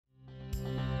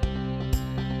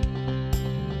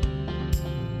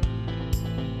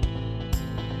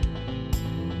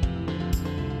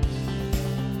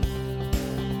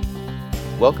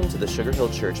Welcome to the Sugar Hill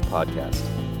Church podcast.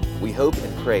 We hope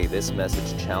and pray this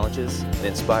message challenges and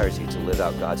inspires you to live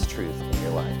out God's truth in your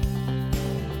life.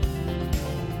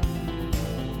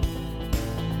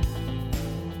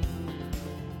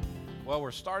 Well,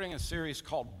 we're starting a series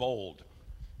called Bold.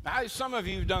 Now, some of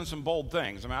you have done some bold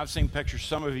things. I mean, I've seen pictures.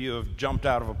 Some of you have jumped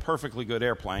out of a perfectly good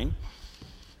airplane,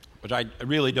 which I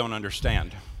really don't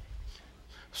understand.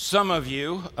 Some of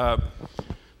you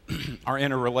are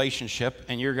in a relationship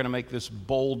and you're going to make this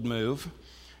bold move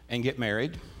and get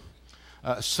married.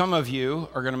 Some of you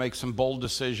are going to make some bold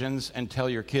decisions and tell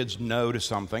your kids no to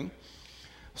something.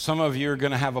 Some of you are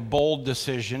going to have a bold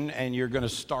decision and you're going to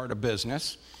start a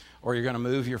business, or you're going to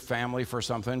move your family for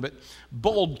something. But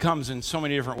bold comes in so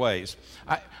many different ways.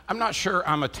 I'm not sure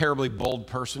I'm a terribly bold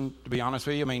person, to be honest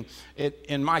with you. I mean,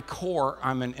 in my core,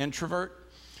 I'm an introvert.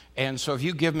 And so if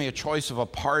you give me a choice of a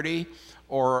party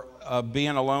or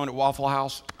being alone at Waffle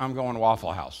House, I'm going to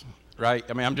Waffle House, right?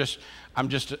 I mean, I'm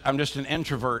just an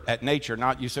introvert at nature.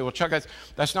 Not, you say, well, Chuck,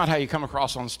 that's not how you come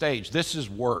across on stage. This is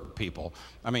work, people.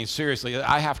 I mean, seriously,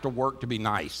 I have to work to be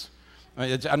nice.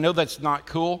 I know that's not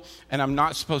cool, and I'm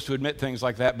not supposed to admit things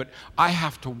like that, but I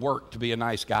have to work to be a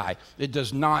nice guy. It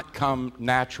does not come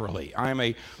naturally. I am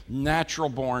a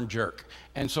natural-born jerk,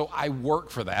 and so I work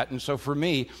for that. And so for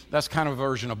me, that's kind of a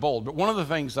version of bold. But one of the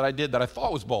things that I did that I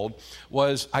thought was bold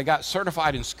was I got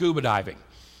certified in scuba diving.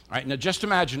 All right, now just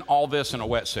imagine all this in a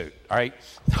wetsuit, all right?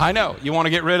 I know, you want to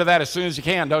get rid of that as soon as you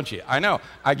can, don't you? I know,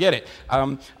 I get it.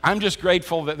 I'm just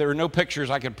grateful that there are no pictures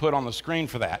I could put on the screen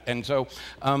for that. And so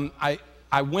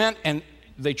I went, and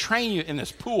they train you in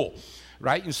this pool,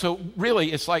 right? And so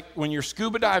really, it's like when you're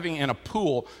scuba diving in a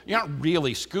pool, you're not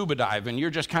really scuba diving, you're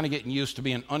just kind of getting used to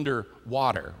being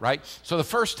underwater, right? So the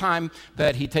first time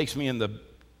that he takes me in the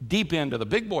deep end of the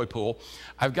big boy pool,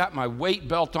 I've got my weight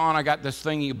belt on, I got this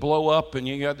thing you blow up, and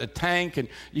you got the tank, and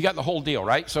you got the whole deal,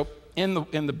 right? So in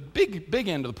the big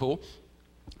end of the pool,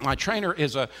 my trainer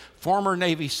is a former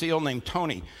Navy SEAL named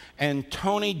Tony, and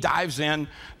Tony dives in,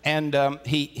 and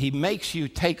he makes you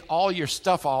take all your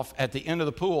stuff off at the end of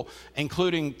the pool,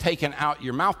 including taking out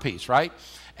your mouthpiece, right?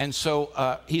 And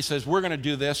so he says, we're going to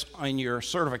do this on your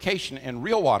certification in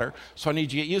real water, so I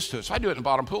need you to get used to it. So I do it in the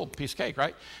bottom pool, piece of cake,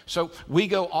 right? So we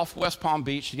go off West Palm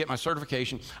Beach to get my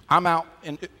certification. I'm out,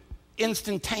 and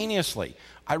instantaneously,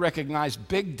 I recognize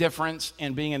big difference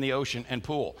in being in the ocean and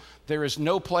pool. There is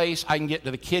no place I can get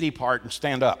to the kiddie part and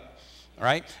stand up, all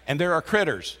right? And there are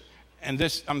critters. And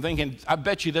this, I'm thinking, I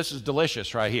bet you this is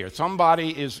delicious right here.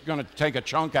 Somebody is going to take a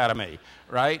chunk out of me,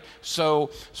 right?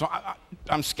 So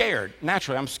I'm scared.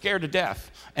 Naturally, I'm scared to death.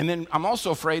 And then I'm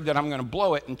also afraid that I'm going to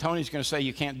blow it, and Tony's going to say,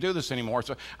 you can't do this anymore.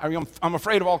 So I'm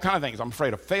afraid of all kinds of things. I'm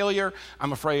afraid of failure.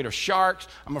 I'm afraid of sharks.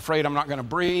 I'm afraid I'm not going to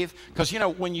breathe. Because, you know,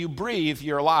 when you breathe,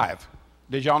 you're alive.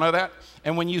 Did y'all know that?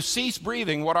 And when you cease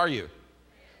breathing, what are you?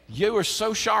 You are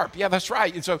so sharp. Yeah, that's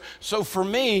right. And so for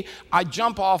me, I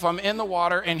jump off, I'm in the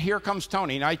water, and here comes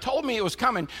Tony. Now, he told me it was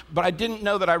coming, but I didn't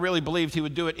know that I really believed he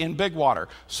would do it in big water.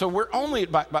 So we're only at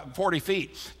about 40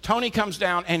 feet. Tony comes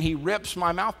down, and he rips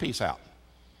my mouthpiece out.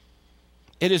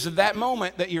 It is at that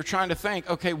moment that you're trying to think,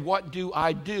 okay, what do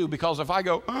I do? Because if I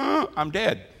go, I'm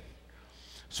dead.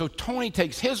 So Tony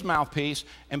takes his mouthpiece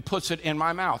and puts it in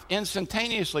my mouth.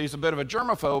 Instantaneously, he's a bit of a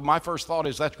germaphobe. My first thought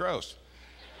is, that's gross.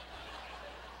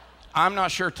 I'm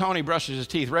not sure Tony brushes his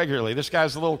teeth regularly. This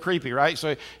guy's a little creepy, right?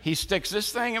 So he sticks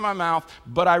this thing in my mouth,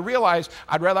 but I realize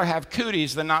I'd rather have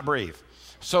cooties than not breathe.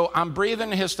 So I'm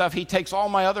breathing his stuff. He takes all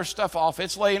my other stuff off.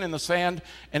 It's laying in the sand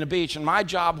and the beach. And my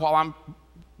job while I'm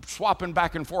swapping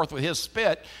back and forth with his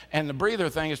spit and the breather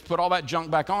thing is to put all that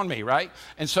junk back on me, right?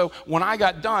 And so when I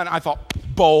got done, I thought,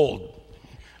 bold.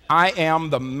 I am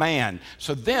the man.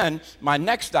 So then, my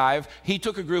next dive, he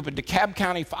took a group of DeKalb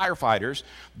County firefighters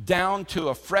down to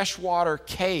a freshwater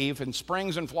cave in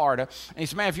Springs in Florida. And he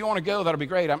said, man, if you want to go, that'll be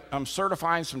great. I'm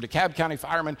certifying some DeKalb County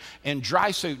firemen in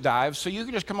dry suit dives, so you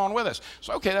can just come on with us.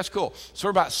 So, okay, that's cool. So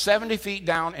we're about 70 feet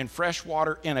down in fresh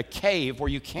water in a cave where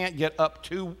you can't get up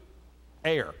to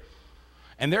air.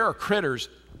 And there are critters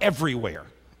everywhere.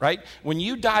 Right? When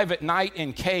you dive at night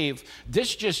in cave,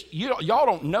 y'all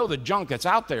don't know the junk that's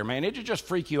out there, man. It'll just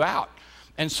freak you out.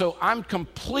 And so I'm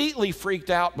completely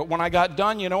freaked out, but when I got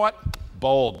done, you know what?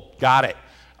 Bold. Got it.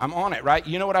 I'm on it, right?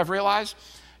 You know what I've realized?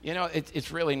 You know,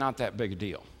 it's really not that big a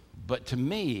deal. But to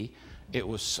me, it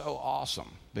was so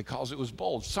awesome because it was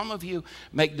bold. Some of you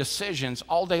make decisions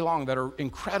all day long that are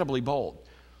incredibly bold.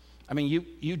 I mean,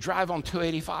 you drive on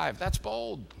 285. That's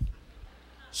bold.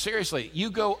 Seriously,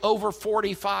 you go over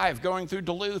 45 going through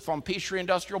Duluth on Peachtree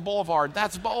Industrial Boulevard.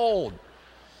 That's bold.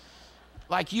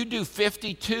 like you do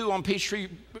 52 on Peachtree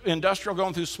Industrial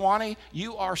going through Swanee,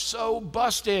 you are so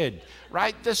busted,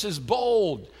 right? This is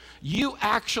bold. You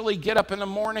actually get up in the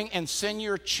morning and send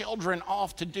your children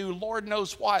off to do Lord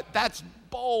knows what. That's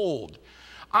bold.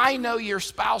 I know your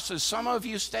spouses. Some of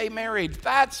you stay married.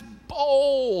 That's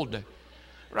bold,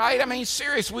 right? I mean,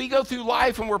 serious. We go through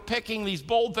life and we're picking these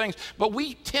bold things, but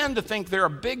we tend to think they're a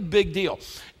big, big deal.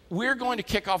 We're going to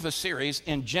kick off the series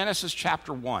in Genesis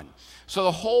chapter 1. So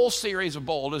the whole series of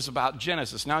bold is about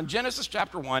Genesis. Now in Genesis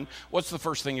chapter 1, what's the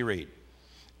first thing you read?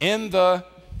 In the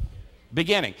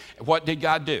beginning, what did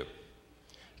God do?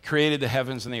 Created the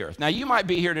heavens and the earth. Now you might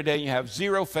be here today and you have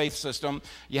zero faith system.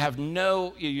 You have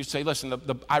no, you say, listen,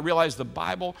 I realize the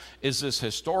Bible is this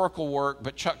historical work,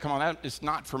 but Chuck, come on, it's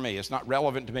not for me. It's not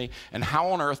relevant to me. And how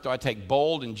on earth do I take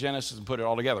bold and Genesis and put it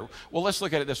all together? Well, let's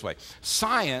look at it this way.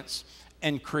 Science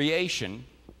and creation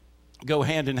go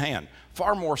hand in hand,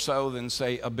 far more so than,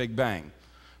 say, a Big Bang,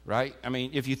 right? I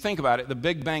mean, if you think about it, the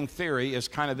Big Bang theory is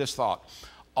kind of this thought.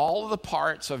 All of the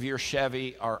parts of your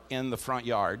Chevy are in the front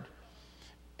yard,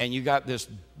 and you got this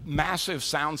massive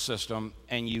sound system,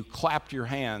 and you clapped your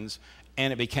hands,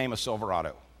 and it became a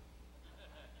Silverado.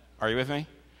 Are you with me?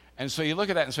 And so you look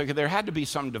at that and say, okay, there had to be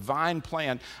some divine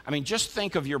plan. I mean, just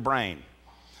think of your brain.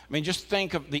 I mean, just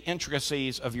think of the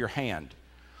intricacies of your hand.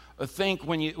 Think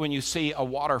when you see a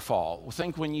waterfall.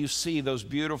 Think when you see those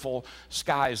beautiful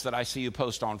skies that I see you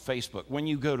post on Facebook. When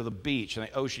you go to the beach and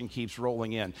the ocean keeps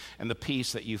rolling in and the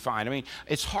peace that you find. I mean,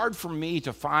 it's hard for me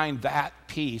to find that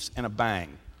peace in a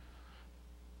bang.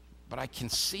 But I can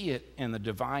see it in the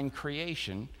divine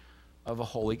creation of a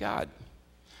holy God.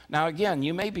 Now, again,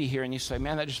 you may be here and you say,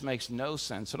 man, that just makes no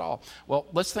sense at all. Well,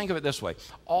 let's think of it this way.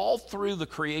 All through the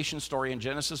creation story in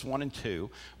Genesis 1 and 2,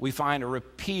 we find a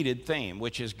repeated theme,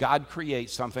 which is God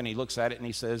creates something, he looks at it and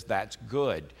he says, that's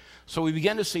good. So we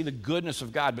begin to see the goodness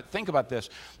of God. But think about this,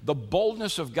 the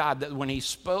boldness of God, that when he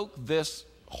spoke this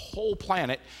whole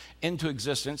planet into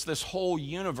existence, this whole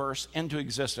universe into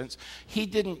existence, he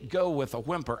didn't go with a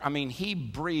whimper. I mean, he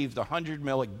breathed 100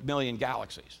 million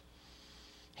galaxies.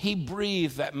 He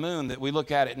breathed that moon that we look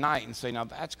at night and say, now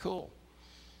that's cool.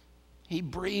 He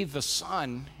breathed the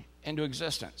sun into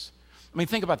existence. I mean,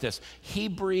 think about this. He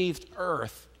breathed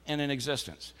earth into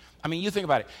existence. I mean, you think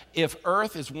about it. If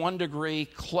earth is 1 degree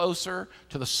closer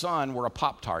to the sun, we're a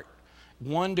Pop-Tart.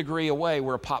 1 degree away,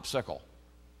 we're a popsicle.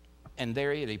 And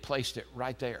there he placed it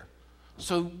right there.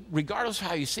 So regardless of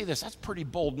how you see this, that's a pretty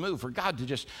bold move for God to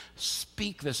just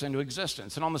speak this into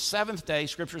existence. And on the seventh day,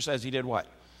 Scripture says he did what?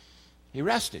 He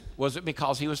rested. Was it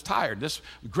because he was tired? This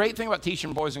great thing about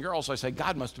teaching boys and girls, I say,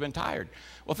 God must have been tired.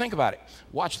 Well, think about it.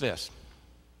 Watch this.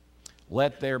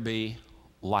 Let there be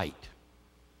light.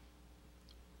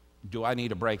 Do I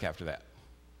need a break after that?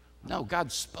 No,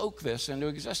 God spoke this into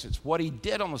existence. What he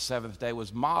did on the seventh day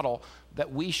was model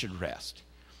that we should rest.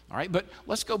 All right, but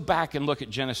let's go back and look at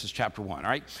Genesis chapter 1, all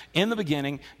right? In the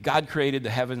beginning, God created the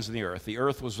heavens and the earth. The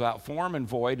earth was without form and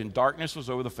void, and darkness was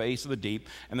over the face of the deep,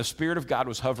 and the Spirit of God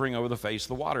was hovering over the face of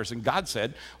the waters. And God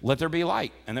said, let there be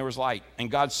light, and there was light.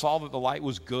 And God saw that the light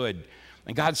was good.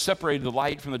 And God separated the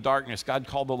light from the darkness. God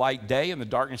called the light day, and the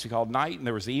darkness he called night, and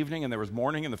there was evening, and there was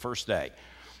morning, and the first day.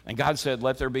 And God said,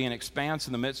 let there be an expanse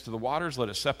in the midst of the waters. Let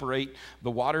it separate the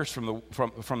waters from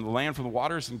the land from the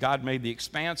waters. And God made the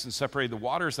expanse and separated the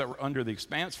waters that were under the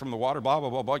expanse from the water, blah, blah,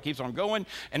 blah, blah. It keeps on going.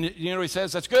 And you know what he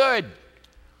says? That's good.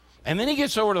 And then he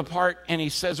gets over to the part, and he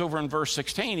says over in verse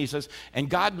 16, he says, and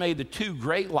God made the two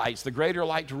great lights, the greater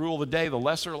light to rule the day, the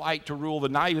lesser light to rule the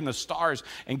night, and the stars.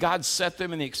 And God set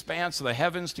them in the expanse of the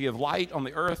heavens to give light on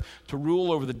the earth, to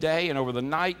rule over the day and over the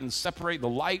night, and separate the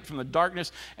light from the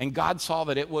darkness. And God saw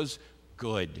that it was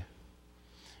good.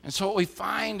 And so what we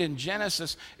find in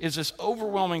Genesis is this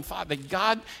overwhelming thought that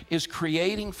God is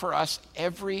creating for us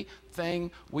everything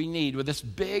we need. With this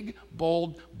big,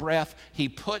 bold breath, he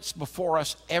puts before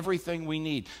us everything we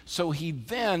need. So he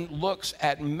then looks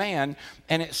at man,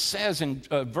 and it says in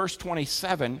verse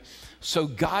 27, so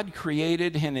God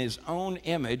created in his own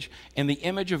image. In the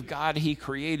image of God, he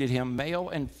created him, male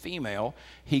and female,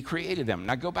 he created them.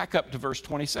 Now go back up to verse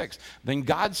 26. Then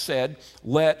God said,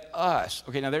 let us.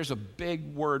 Okay, now there's a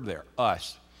big word there,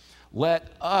 us.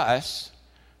 Let us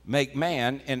make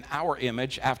man in our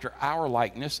image after our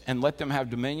likeness, and let them have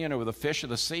dominion over the fish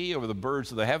of the sea, over the birds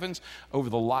of the heavens,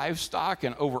 over the livestock,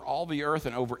 and over all the earth,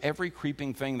 and over every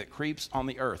creeping thing that creeps on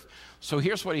the earth. So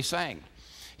here's what he's saying.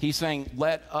 He's saying,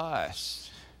 let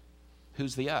us.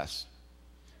 Who's the us?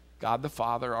 God the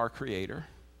Father, our Creator.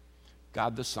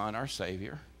 God the Son, our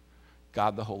Savior.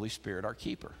 God the Holy Spirit, our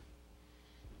keeper.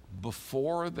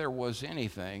 Before there was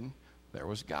anything, there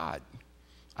was God.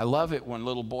 I love it when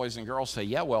little boys and girls say,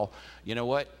 yeah, well, you know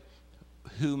what?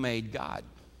 Who made God?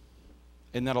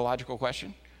 Isn't that a logical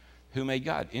question? Who made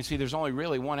God? And see, there's only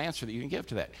really one answer that you can give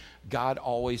to that. God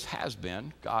always has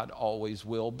been. God always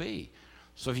will be.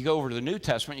 So if you go over to the New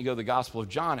Testament, you go to the Gospel of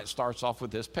John, it starts off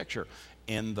with this picture.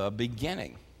 In the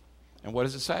beginning. And what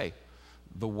does it say?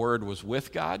 The Word was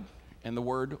with God, and the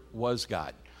Word was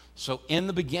God. So in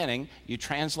the beginning, you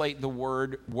translate the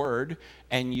word,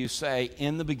 and you say,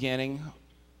 in the beginning,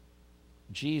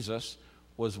 Jesus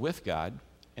was with God,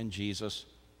 and Jesus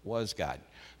was God.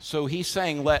 So he's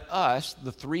saying, let us,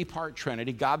 the three-part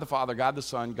Trinity, God the Father, God the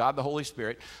Son, God the Holy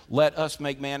Spirit, let us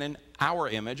make man in our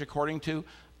image according to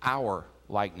our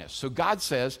likeness. So God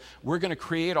says, we're going to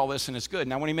create all this and it's good.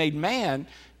 Now, when he made man,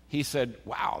 he said,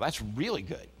 wow, that's really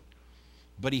good.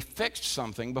 But he fixed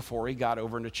something before he got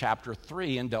over into chapter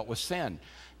 3 and dealt with sin.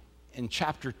 In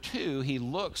chapter 2, he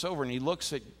looks over and he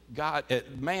looks at God,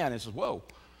 at man, and says, whoa,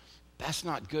 that's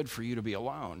not good for you to be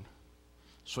alone.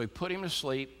 So he put him to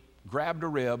sleep, grabbed a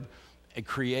rib, and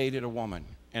created a woman.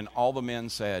 And all the men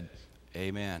said,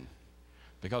 amen.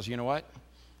 Because you know what?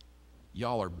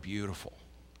 Y'all are beautiful.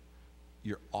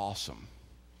 You're awesome.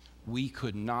 We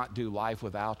could not do life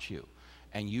without you.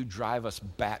 And you drive us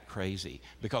bat crazy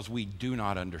because we do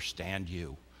not understand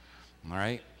you. All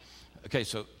right? Okay,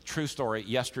 so true story.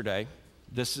 Yesterday,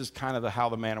 this is kind of how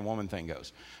the man and woman thing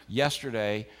goes.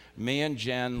 Yesterday, me and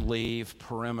Jen leave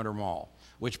Perimeter Mall.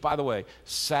 Which, by the way,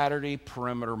 Saturday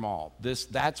Perimeter Mall.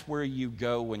 That's where you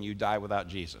go when you die without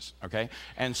Jesus, okay?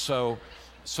 And so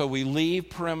we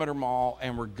leave Perimeter Mall,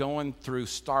 and we're going through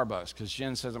Starbucks, because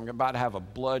Jen says, I'm about to have a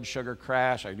blood sugar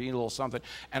crash. I need a little something.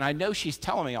 And I know she's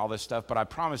telling me all this stuff, but I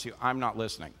promise you, I'm not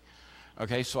listening.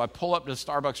 Okay, so I pull up to the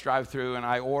Starbucks drive-thru, and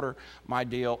I order my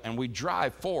deal, and we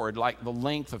drive forward like the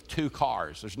length of 2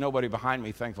 cars. There's nobody behind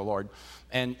me, thank the Lord.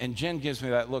 And Jen gives me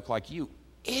that look like, you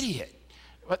idiot.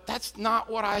 But that's not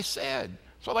what I said.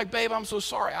 So like, babe, I'm so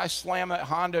sorry. I slammed that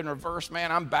Honda in reverse,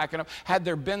 man. I'm backing up. Had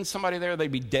there been somebody there,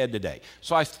 they'd be dead today.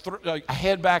 So I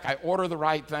head back. I order the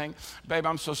right thing. Babe,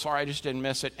 I'm so sorry. I just didn't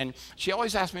miss it. And she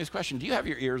always asks me this question, do you have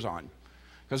your ears on?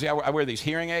 Because I wear these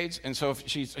hearing aids. And so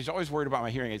she's always worried about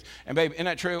my hearing aids. And babe, isn't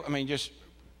that true? I mean,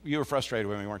 you were frustrated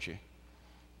with me, weren't you?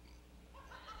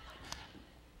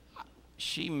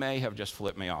 She may have just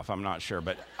flipped me off. I'm not sure.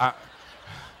 But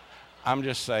I'm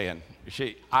just saying,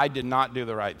 I did not do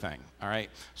the right thing, all right?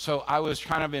 So I was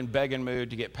kind of in begging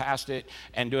mood to get past it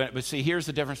and doing it. But see, here's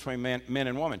the difference between men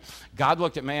and women. God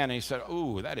looked at man and he said,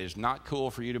 ooh, that is not cool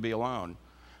for you to be alone.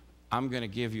 I'm going to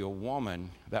give you a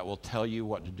woman that will tell you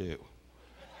what to do.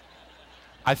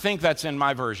 I think that's in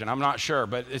my version. I'm not sure,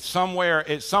 but it's somewhere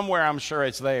I'm sure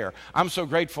it's there. I'm so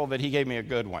grateful that he gave me a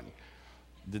good one.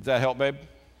 Did that help, babe?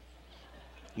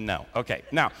 No. Okay.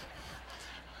 Now,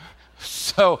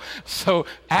 So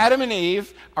Adam and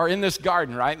Eve are in this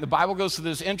garden, right? And the Bible goes through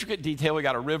this intricate detail. We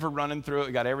got a river running through it.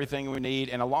 We got everything we need.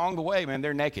 And along the way, man,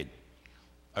 they're naked.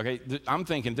 Okay, I'm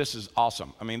thinking this is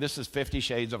awesome. I mean, this is 50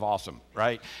 Shades of awesome,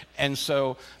 right? And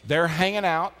so they're hanging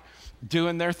out,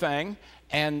 doing their thing.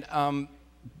 And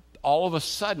all of a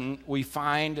sudden, we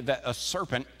find that a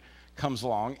serpent comes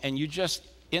along. And you just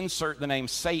insert the name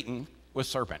Satan with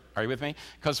serpent. Are you with me?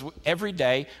 Because every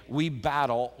day we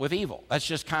battle with evil.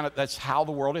 That's how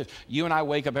the world is. You and I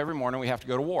wake up every morning, we have to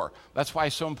go to war. That's why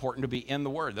it's so important to be in the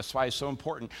Word. That's why it's so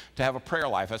important to have a prayer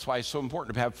life. That's why it's so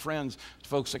important to have friends,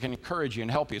 folks that can encourage you and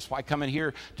help you. It's why coming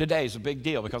here today is a big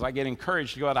deal, because I get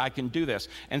encouraged to go out, I can do this.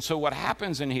 And so what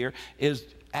happens in here is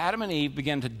Adam and Eve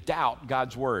begin to doubt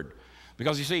God's Word.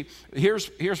 Because you see, here's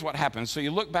what happens. So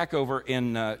you look back over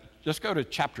in, let's go to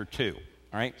chapter 2.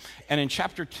 All right, and in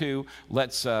chapter 2,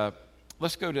 let's go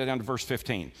down to verse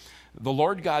 15. The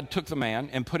Lord God took the man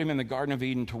and put him in the Garden of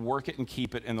Eden to work it and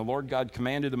keep it. And the Lord God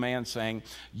commanded the man, saying,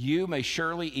 you may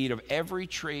surely eat of every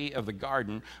tree of the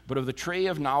garden, but of the tree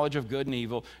of knowledge of good and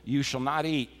evil you shall not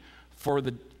eat. For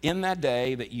in that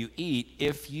day that you eat,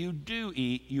 if you do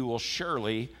eat, you will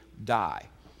surely die.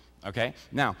 Okay,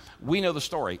 now we know the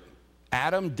story.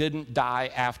 Adam didn't die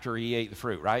after he ate the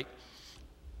fruit, right?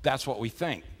 That's what we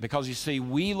think. Because you see,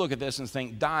 we look at this and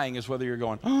think dying is whether you're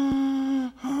going,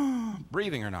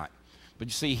 breathing or not. But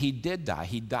you see, he did die.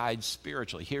 He died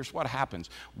spiritually. Here's what happens.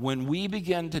 When we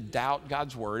begin to doubt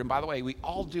God's Word, and by the way, we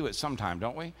all do it sometime,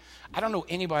 don't we? I don't know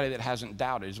anybody that hasn't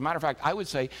doubted. As a matter of fact, I would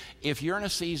say if you're in a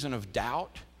season of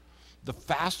doubt, the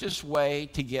fastest way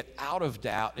to get out of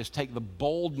doubt is take the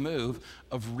bold move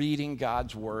of reading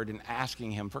God's Word and asking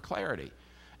Him for clarity.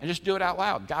 And just do it out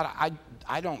loud. God,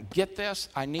 I don't get this.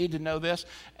 I need to know this.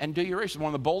 And do your research. One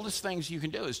of the boldest things you can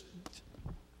do is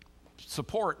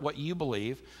support what you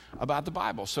believe about the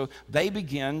Bible. So they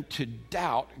begin to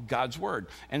doubt God's word.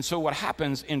 And so what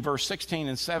happens in verse 16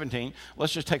 and 17,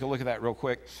 let's just take a look at that real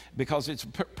quick, because it's a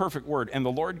perfect word. And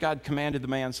the Lord God commanded the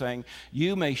man, saying,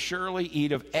 you may surely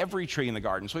eat of every tree in the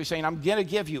garden. So he's saying, I'm going to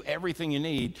give you everything you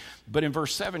need. But in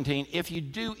verse 17, if you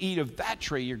do eat of that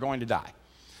tree, you're going to die.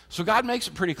 So God makes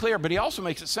it pretty clear, but he also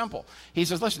makes it simple. He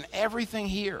says, listen, everything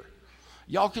here,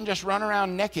 y'all can just run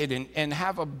around naked and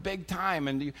have a big time,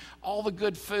 and all the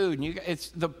good food, and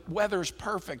the weather's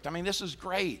perfect. I mean, this is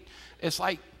great. It's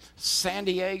like San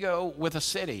Diego with a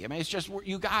city. I mean, it's just,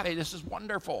 you got it. This is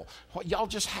wonderful. Y'all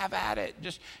just have at it.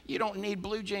 You don't need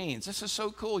blue jeans. This is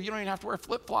so cool. You don't even have to wear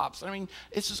flip-flops. I mean,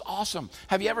 this is awesome.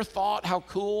 Have you ever thought how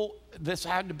cool this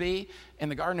had to be in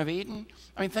the Garden of Eden?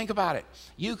 I mean, think about it.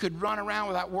 You could run around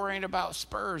without worrying about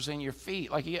spurs in your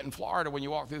feet like you get in Florida when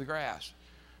you walk through the grass.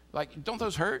 Like, don't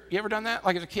those hurt? You ever done that?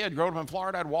 Like as a kid, growing up in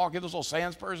Florida, I'd walk, get those little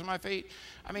sand spurs in my feet.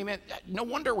 I mean, man, no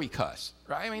wonder we cuss,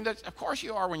 right? I mean, of course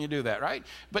you are when you do that, right?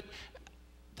 But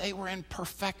they were in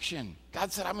perfection.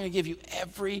 God said, I'm going to give you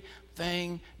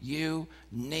everything you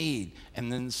need.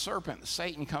 And then the serpent,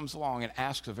 Satan, comes along and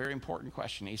asks a very important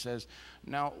question. He says,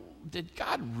 now, did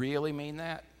God really mean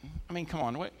that? I mean, come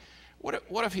on. What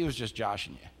if he was just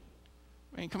joshing you?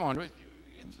 I mean, come on.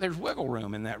 There's wiggle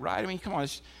room in that, right? I mean, come on.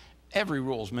 Every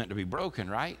rule is meant to be broken,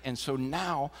 right? And so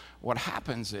now what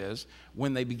happens is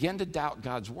when they begin to doubt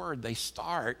God's word, they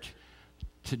start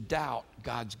to doubt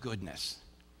God's goodness.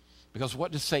 Because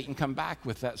what does Satan come back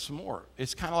with that some more?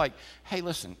 It's kind of like, hey,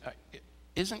 listen,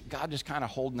 isn't God just kind of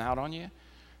holding out on you?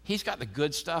 He's got the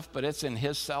good stuff, but it's in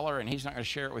his cellar, and he's not going to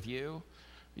share it with you.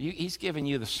 He's giving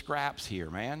you the scraps here,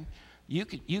 man. You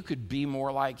could be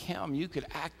more like him. You could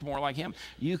act more like him.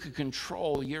 You could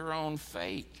control your own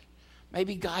fate.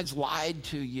 Maybe God's lied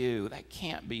to you. That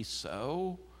can't be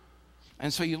so.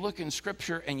 And so you look in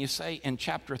Scripture and you say in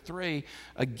chapter 3,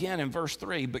 again in verse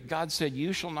 3, but God said,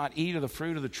 you shall not eat of the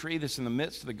fruit of the tree that's in the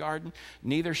midst of the garden,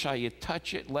 neither shall you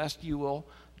touch it, lest you will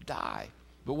die.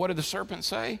 But what did the serpent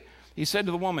say? He said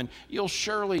to the woman, you'll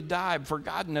surely die, for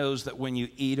God knows that when you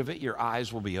eat of it, your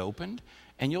eyes will be opened,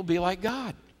 and you'll be like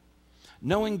God,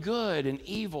 knowing good and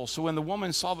evil. So when the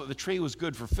woman saw that the tree was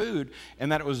good for food,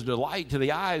 and that it was a delight to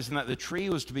the eyes, and that the tree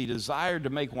was to be desired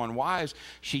to make one wise,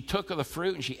 she took of the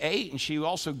fruit and she ate, and she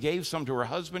also gave some to her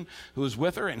husband who was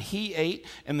with her, and he ate.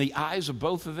 And the eyes of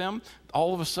both of them,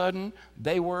 all of a sudden,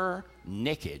 they were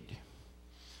naked.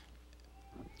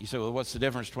 You say, well, what's the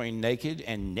difference between naked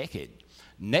and naked?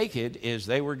 Naked is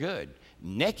they were good.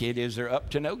 Naked is they're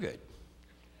up to no good.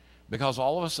 Because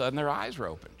all of a sudden their eyes were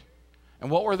opened. And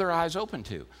what were their eyes open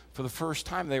to? For the first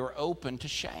time, they were open to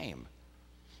shame.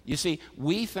 You see,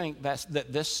 we think that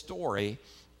this story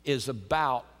is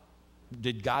about,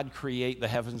 did God create the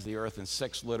heavens, the earth in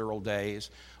 6 literal days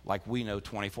like we know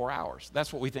 24 hours?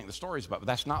 That's what we think the story's about, but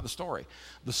that's not the story.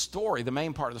 The story, the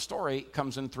main part of the story,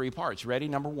 comes in 3 parts. Ready?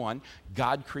 Number 1,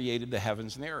 God created the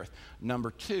heavens and the earth.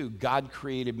 Number 2, God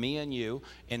created me and you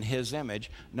in his image.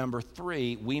 Number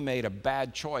 3, we made a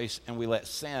bad choice and we let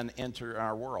sin enter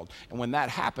our world. And when that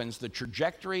happens, the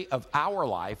trajectory of our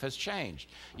life has changed.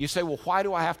 You say, well, why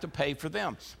do I have to pay for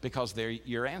them? Because they're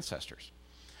your ancestors.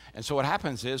 And so what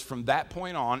happens is, from that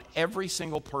point on, every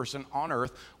single person on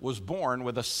earth was born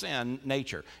with a sin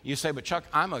nature. You say, but Chuck,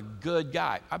 I'm a good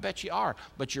guy. I bet you are,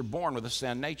 but you're born with a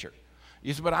sin nature.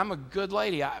 You say, but I'm a good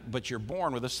lady, but you're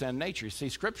born with a sin nature. You see,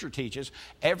 Scripture teaches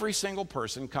every single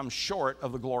person comes short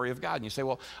of the glory of God. And you say,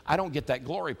 well, I don't get that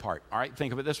glory part. All right,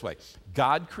 think of it this way.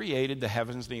 God created the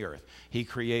heavens and the earth. He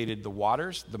created the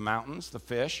waters, the mountains, the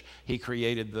fish. He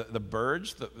created the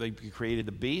birds. He created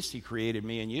the beasts. He created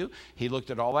me and you. He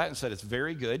looked at all that and said, it's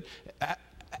very good.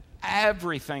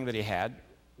 Everything that he had,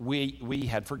 we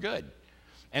had for good.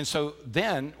 And so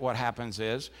then what happens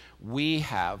is we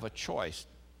have a choice.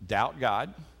 Doubt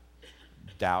God,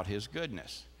 doubt his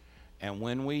goodness. And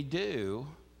when we do,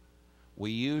 we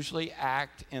usually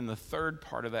act in the third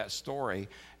part of that story,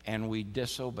 and we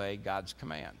disobey God's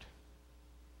command.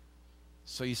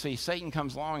 So you see, Satan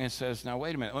comes along and says, now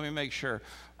wait a minute, let me make sure.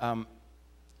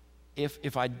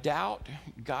 If I doubt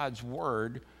God's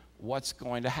word, what's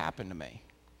going to happen to me?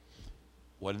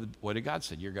 What did God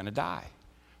say? You're going to die.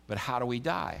 But how do we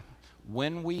die?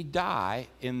 When we die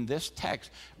in this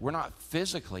text, we're not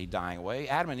physically dying away.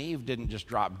 Adam and Eve didn't just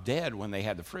drop dead when they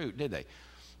had the fruit, did they?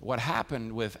 What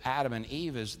happened with Adam and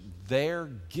Eve is their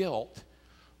guilt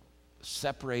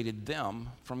separated them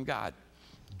from God.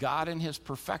 God in his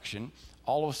perfection,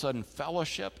 all of a sudden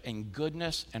fellowship and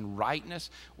goodness and rightness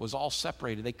was all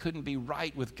separated. They couldn't be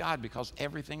right with God because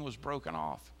everything was broken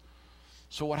off.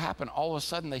 So what happened? All of a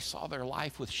sudden they saw their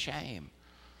life with shame.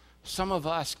 Some of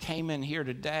us came in here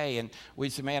today and we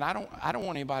said, man, I don't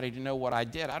want anybody to know what I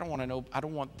did. I don't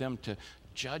want them to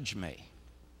judge me.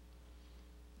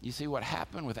 You see, what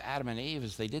happened with Adam and Eve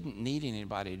is they didn't need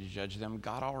anybody to judge them.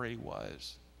 God already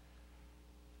was.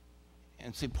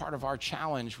 And see, part of our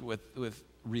challenge with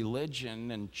religion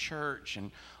and church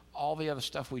and all the other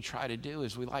stuff we try to do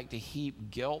is we like to heap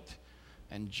guilt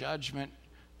and judgment,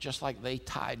 just like they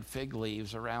tied fig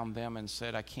leaves around them and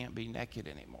said, I can't be naked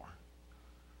anymore.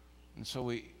 And so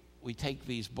we take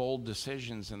these bold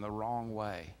decisions in the wrong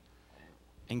way.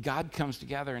 And God comes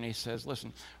together and he says,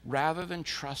 listen, rather than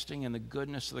trusting in the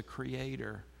goodness of the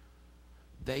Creator,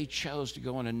 they chose to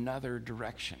go in another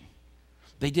direction.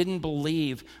 They didn't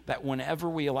believe that whenever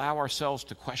we allow ourselves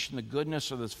to question the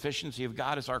goodness or the sufficiency of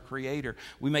God as our Creator,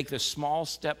 we make this small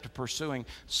step to pursuing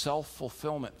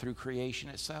self-fulfillment through creation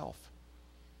itself.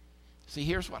 See,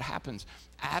 here's what happens.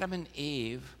 Adam and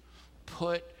Eve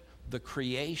put the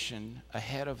creation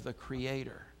ahead of the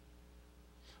Creator.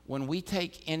 When we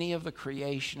take any of the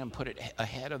creation and put it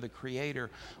ahead of the Creator,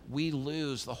 we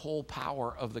lose the whole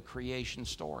power of the creation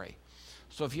story.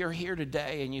 So if you're here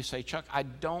today and you say, Chuck, I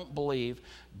don't believe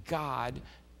God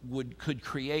could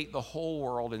create the whole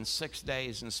world in 6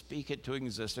 days and speak it to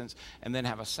existence and then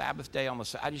have a Sabbath day on the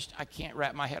side, I can't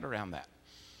wrap my head around that.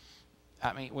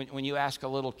 I mean, when you ask a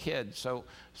little kid, so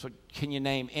can you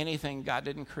name anything God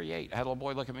didn't create? I had a little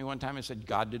boy look at me one time and said,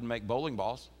 God didn't make bowling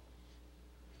balls.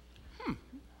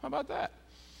 How about that?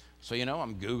 So,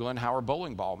 I'm Googling how are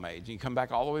bowling ball made. And you come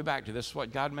back all the way back to this is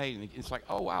what God made. And it's like,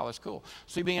 oh, wow, that's cool.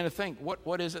 So you begin to think,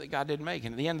 what is it that God didn't make?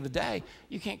 And at the end of the day,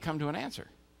 you can't come to an answer.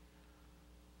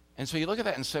 And so you look at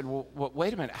that and said, well,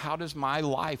 wait a minute, how does my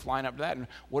life line up to that? And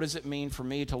what does it mean for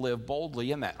me to live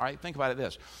boldly in that? All right, think about it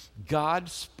this. God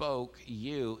spoke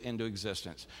you into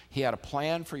existence. He had a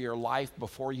plan for your life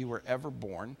before you were ever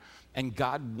born. And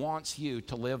God wants you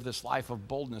to live this life of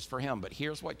boldness for Him. But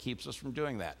here's what keeps us from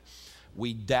doing that.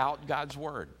 We doubt God's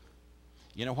word.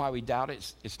 You know why we doubt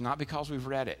it? It's not because we've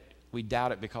read it. We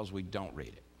doubt it because we don't read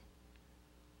it.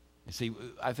 You see,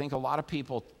 I think a lot of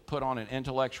people put on an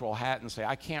intellectual hat and say,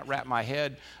 I can't wrap my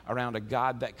head around a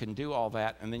God that can do all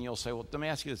that. And then you'll say, well, let me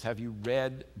ask you this. Have you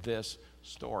read this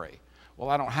story? Well,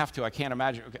 I don't have to. I can't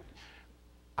imagine. Okay.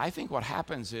 I think what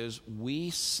happens is we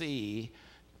see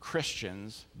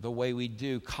Christians the way we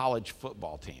do college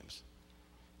football teams.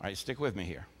 All right, stick with me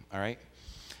here. All right.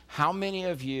 How many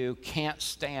of you can't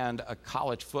stand a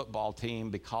college football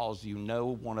team because you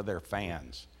know one of their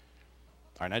fans?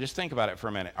 All right, now just think about it for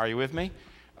a minute. Are you with me?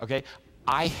 Okay.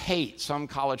 I hate some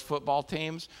college football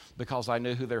teams because I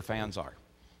know who their fans are.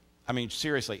 I mean,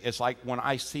 seriously, it's like when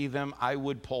I see them, I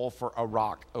would pull for a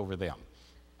rock over them.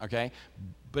 Okay?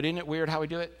 But isn't it weird how we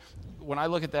do it? When I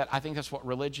look at that, I think that's what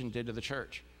religion did to the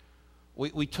church.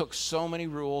 We took so many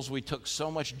rules, we took so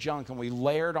much junk, and we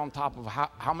layered on top of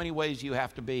how many ways you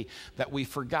have to be that we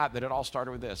forgot that it all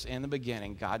started with this. In the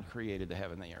beginning, God created the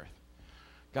heaven and the earth.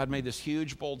 God made this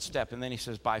huge, bold step, and then He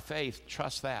says, by faith,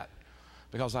 trust that,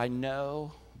 because I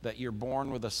know that you're born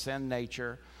with a sin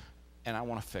nature, and I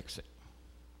want to fix it.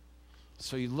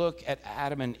 So you look at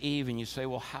Adam and Eve, and you say,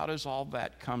 well, how does all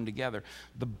that come together?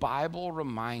 The Bible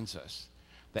reminds us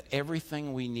that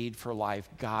everything we need for life,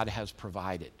 God has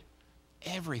provided.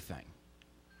 Everything.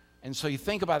 And so you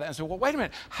think about that and say, well, wait a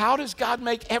minute. How does God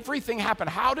make everything happen?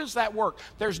 How does that work?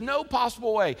 There's no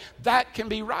possible way that can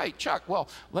be right. Chuck, well,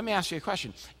 let me ask you a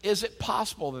question. Is it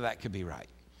possible that could be right?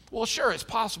 Well, sure, it's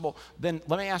possible. Then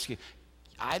let me ask you,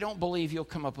 I don't believe you'll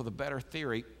come up with a better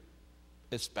theory,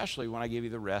 especially when I give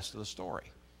you the rest of the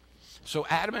story. So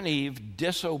Adam and Eve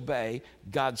disobey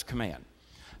God's command.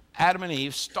 Adam and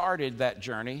Eve started that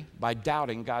journey by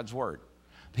doubting God's word.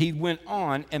 He went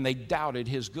on and they doubted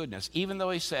His goodness. Even though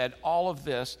He said, all of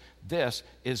this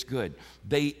is good.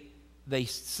 They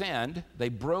sinned, they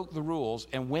broke the rules,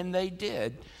 and when they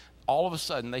did, all of a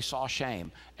sudden they saw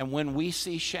shame. And when we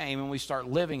see shame and we start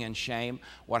living in shame,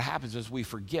 what happens is we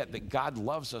forget that God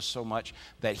loves us so much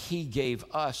that He gave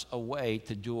us a way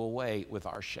to do away with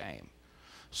our shame.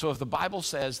 So if the Bible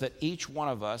says that each one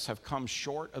of us have come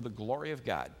short of the glory of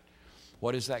God,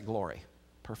 what is that glory?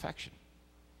 Perfection.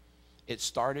 It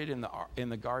started in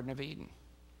the Garden of Eden.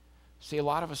 See, a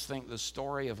lot of us think the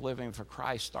story of living for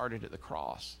Christ started at the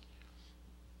cross.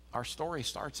 Our story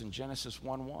starts in Genesis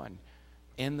 1:1.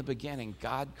 In the beginning,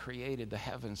 God created the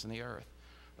heavens and the earth.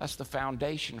 That's the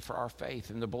foundation for our faith,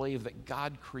 and to believe that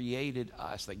God created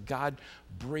us, that God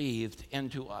breathed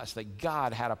into us, that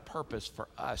God had a purpose for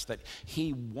us, that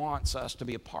he wants us to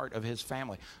be a part of his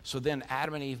family. So then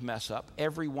Adam and Eve mess up.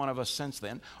 Every one of us since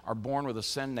then are born with a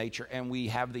sin nature, and we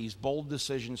have these bold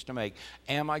decisions to make.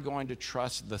 Am I going to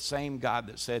trust the same God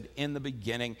that said in the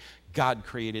beginning, God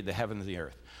created the heavens and the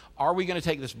earth? Are we going to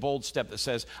take this bold step that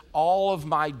says, all of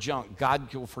my junk,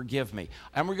 God will forgive me?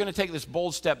 And we're going to take this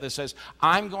bold step that says,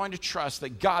 I'm going to trust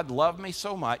that God loved me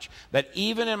so much that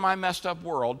even in my messed up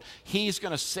world, he's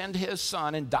going to send his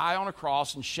son and die on a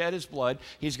cross and shed his blood.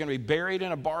 He's going to be buried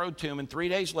in a borrowed tomb, and 3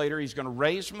 days later, he's going to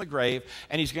raise from the grave,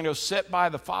 and he's going to go sit by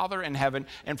the Father in heaven.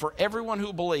 And for everyone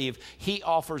who believes, he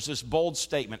offers this bold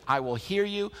statement: I will hear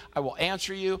you, I will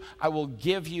answer you, I will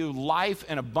give you life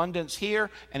and abundance here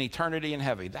and eternity in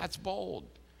heaven. That's bold.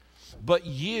 But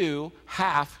you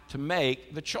have to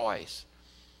make the choice.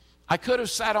 I could have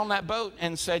sat on that boat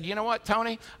and said, you know what,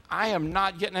 Tony, I am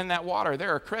not getting in that water.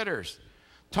 There are critters.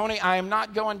 Tony, I am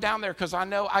not going down there because I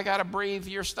know I got to breathe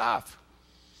your stuff.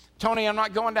 Tony, I'm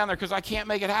not going down there because I can't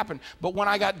make it happen. But when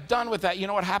I got done with that, you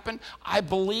know what happened? I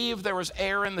believed there was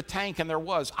air in the tank, and there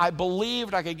was. I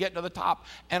believed I could get to the top,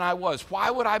 and I was.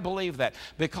 Why would I believe that?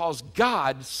 Because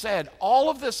God said, all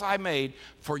of this I made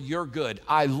for your good.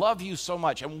 I love you so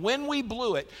much. And when we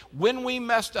blew it, when we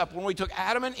messed up, when we took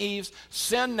Adam and Eve's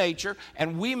sin nature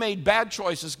and we made bad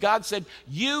choices, God said,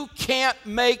 you can't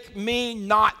make me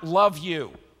not love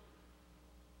you.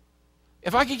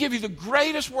 If I could give you the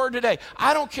greatest word today,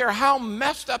 I don't care how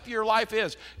messed up your life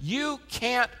is, you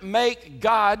can't make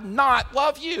God not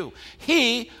love you.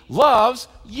 He loves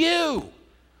you.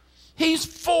 He's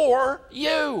for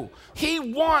you. He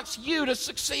wants you to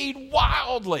succeed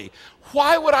wildly.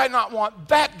 Why would I not want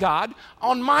that God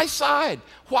on my side?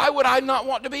 Why would I not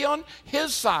want to be on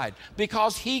his side?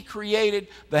 Because he created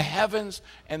the heavens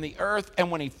and the earth,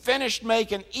 and when he finished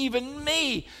making even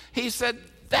me, he said,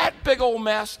 that big old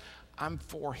mess, I'm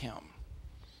for him.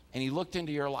 And he looked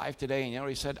into your life today, and you know what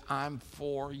he said? I'm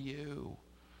for you.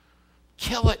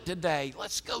 Kill it today.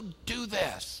 Let's go do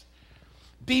this.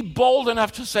 Be bold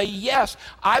enough to say, yes,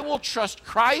 I will trust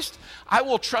Christ. I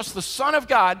will trust the Son of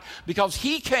God, because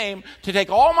he came to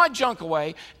take all my junk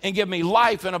away and give me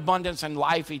life in abundance and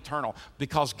life eternal.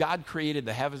 Because God created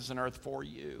the heavens and earth for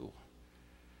you,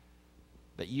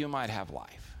 that you might have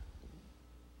life.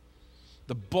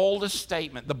 The boldest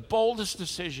statement, the boldest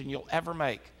decision you'll ever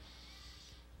make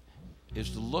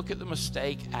is to look at the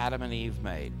mistake Adam and Eve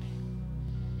made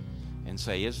and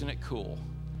say, isn't it cool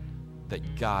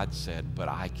that God said, but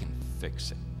I can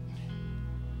fix it?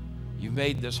 You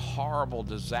made this horrible,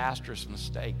 disastrous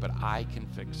mistake, but I can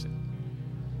fix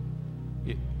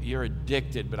it. You're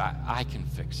addicted, but I can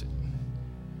fix it.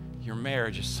 Your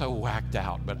marriage is so whacked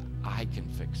out, but I can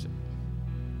fix it.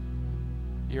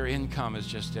 Your income is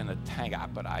just in a tank,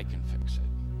 but I can fix it.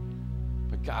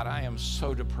 But God, I am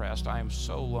so depressed. I am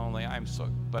so lonely.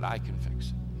 But I can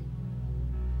fix it.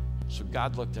 So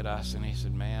God looked at us and he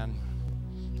said, man,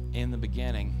 in the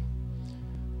beginning,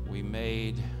 we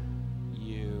made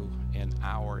you in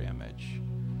our image.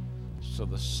 So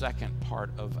the second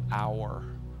part of our,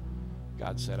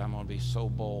 God said, I'm going to be so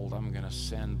bold, I'm going to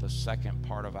send the second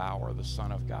part of the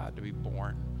Son of God, to be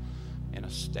born in a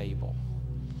stable.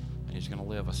 And he's going to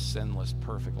live a sinless,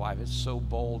 perfect life. It's so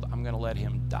bold, I'm going to let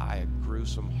him die a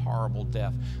gruesome, horrible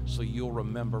death, so you'll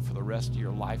remember for the rest of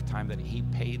your lifetime that he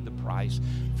paid the price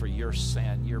for your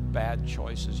sin, your bad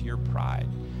choices, your pride.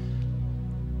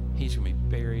 He's going to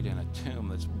be buried in a tomb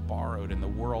that's borrowed, and the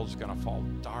world's going to fall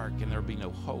dark, and there'll be no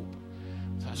hope.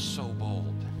 That's so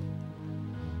bold.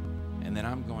 And then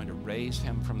I'm going to raise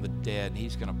him from the dead, and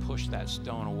he's going to push that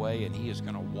stone away, and he is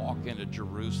going to walk into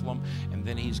Jerusalem, and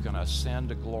then he's going to ascend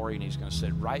to glory, and he's going to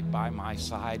sit right by my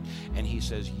side. And he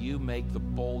says, you make the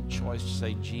bold choice to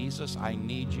say, Jesus, I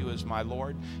need you as my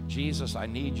Lord. Jesus, I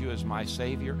need you as my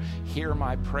Savior. Hear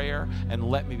my prayer and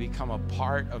let me become a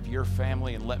part of your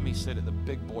family, and let me sit at the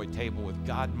big boy table with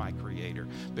God, my Creator,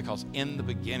 because in the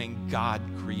beginning, God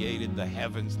created the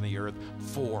heavens and the earth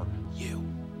for you.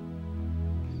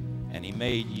 And he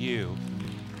made you,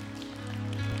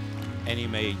 and he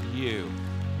made you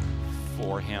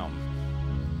for him,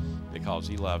 because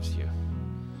he loves you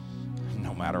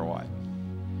no matter what.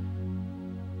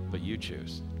 But you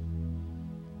choose.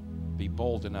 Be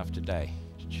bold enough today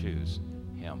to choose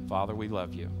him. Father, we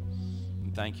love you,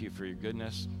 and thank you for your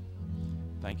goodness.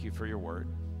 Thank you for your word.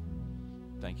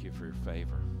 Thank you for your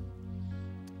favor.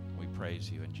 We praise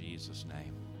you in Jesus'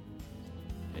 name.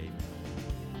 Amen.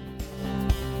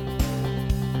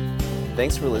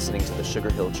 Thanks for listening to the Sugar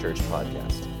Hill Church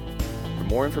podcast. For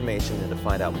more information and to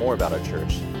find out more about our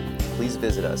church, please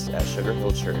visit us at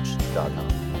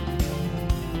sugarhillchurch.com.